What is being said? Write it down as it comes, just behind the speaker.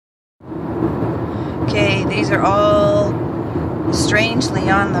trees are all strangely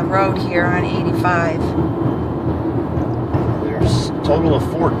on the road here on 85. There's a total of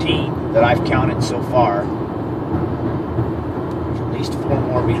 14 that I've counted so far. There's at least 4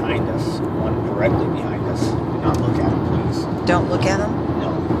 more behind us. One directly behind us. Do not look at them, please. Don't look at them?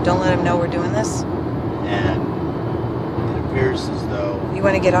 No. Don't let them know we're doing this? And it appears as though You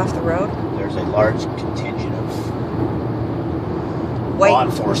want to get off the road? there's a large contingent of White. law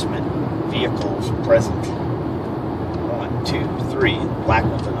enforcement vehicles present. 1, 2, 3. Black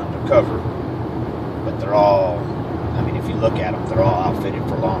ones and undercover. But they're all, I mean, if you look at them, they're all outfitted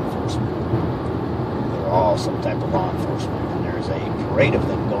for law enforcement. They're all some type of law enforcement. And there's a parade of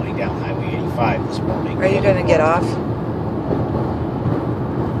them going down Highway 85 this morning. Are you going to get off?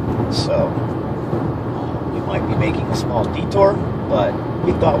 So, we might be making a small detour, but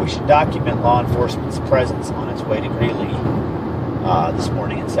we thought we should document law enforcement's presence on its way to Greeley this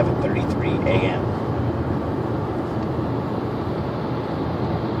morning at 7:33 a.m.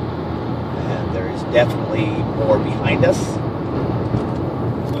 And there is definitely more behind us,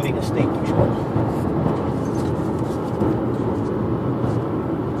 including a state patrol.